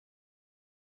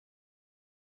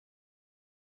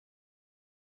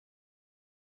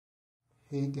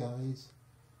Hey guys,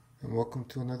 and welcome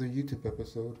to another YouTube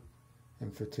episode.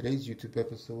 And for today's YouTube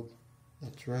episode,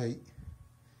 that's right,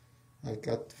 I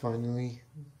got finally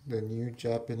the new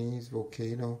Japanese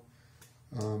Volcano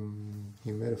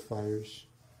humidifiers.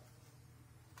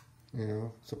 You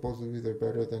know, supposedly they're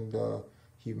better than the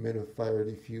humidifier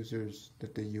diffusers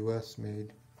that the US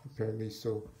made, apparently.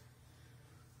 So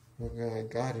I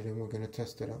got it and we're gonna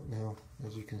test it out now,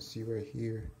 as you can see right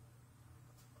here.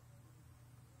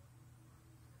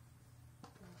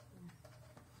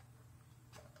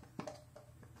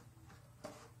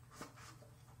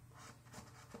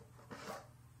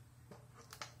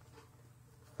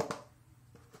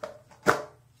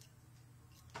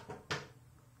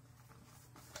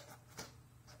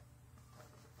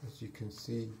 As you can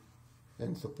see,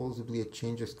 and supposedly it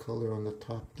changes color on the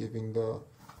top, giving the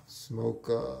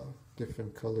smoke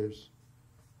different colors,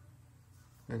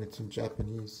 and it's in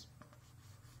Japanese.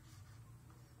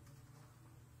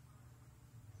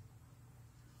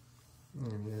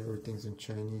 And yeah, everything's in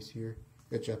Chinese here,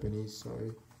 Japanese,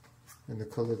 sorry. And the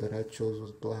color that I chose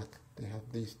was black. They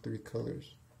have these three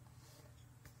colors.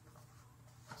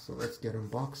 So let's get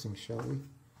unboxing, shall we?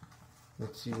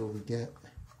 Let's see what we get.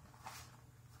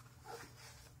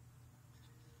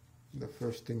 The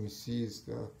first thing you see is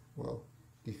the,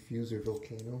 diffuser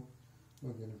Volcano.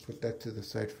 We're going to put that to the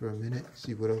side for a minute,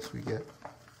 see what else we get.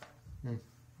 I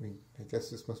guess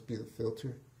this must be the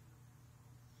filter.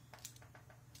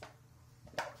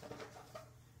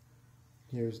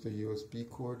 Here's the USB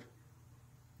cord.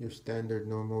 Your standard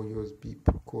normal USB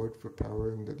cord for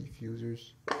powering the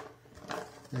diffusers.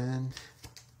 And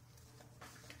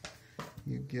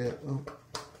you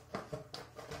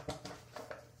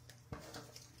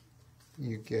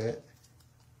get,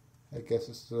 I guess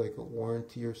it's like a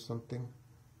warranty or something,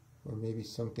 or maybe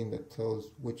something that tells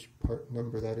which part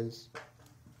number that is.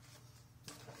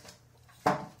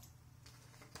 And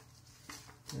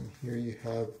here you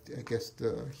have, I guess,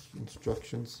 the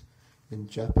instructions in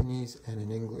Japanese and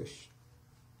in English.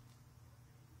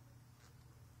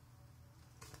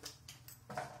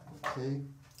 Okay,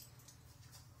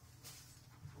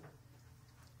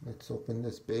 let's open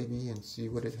this baby and see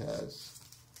what it has.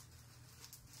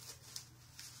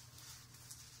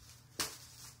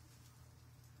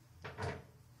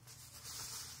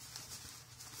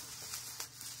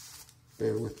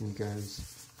 Bear with me,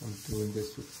 guys. I'm doing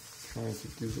this trying to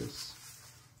do this.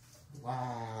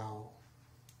 Wow,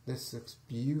 this looks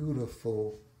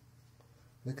beautiful.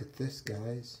 Look at this,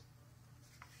 guys.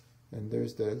 And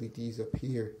there's the LEDs up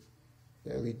here.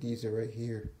 The LEDs are right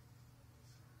here.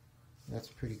 That's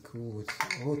pretty cool.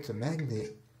 It's a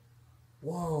magnet.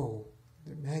 Whoa,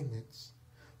 they're magnets.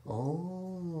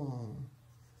 Oh,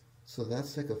 so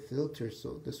that's like a filter.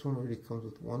 So this one already comes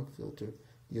with one filter.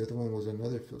 The other one was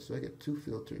another filter, so I get two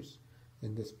filters.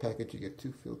 In this package you get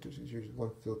two filters. Here's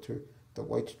one filter, the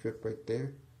white strip right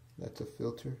there, that's a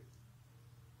filter.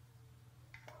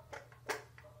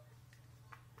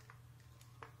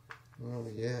 Oh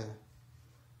yeah,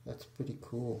 that's pretty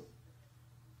cool.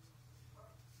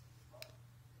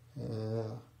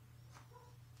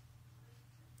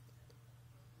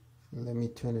 Let me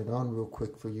turn it on real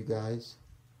quick for you guys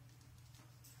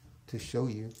to show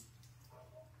you.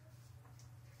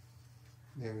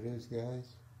 There it is,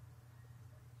 guys.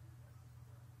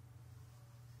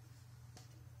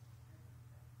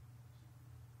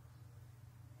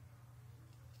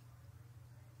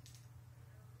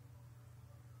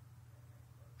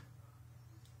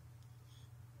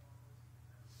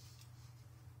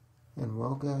 And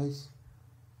well, guys,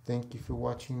 thank you for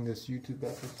watching this YouTube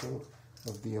episode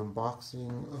of the unboxing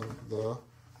of the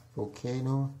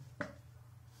Volcano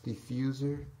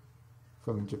diffuser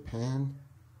from Japan.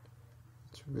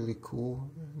 It's really cool,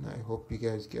 and I hope you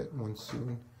guys get one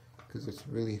soon, because it's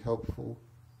really helpful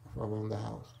around the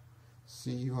house.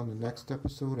 See you on the next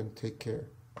episode, and take care.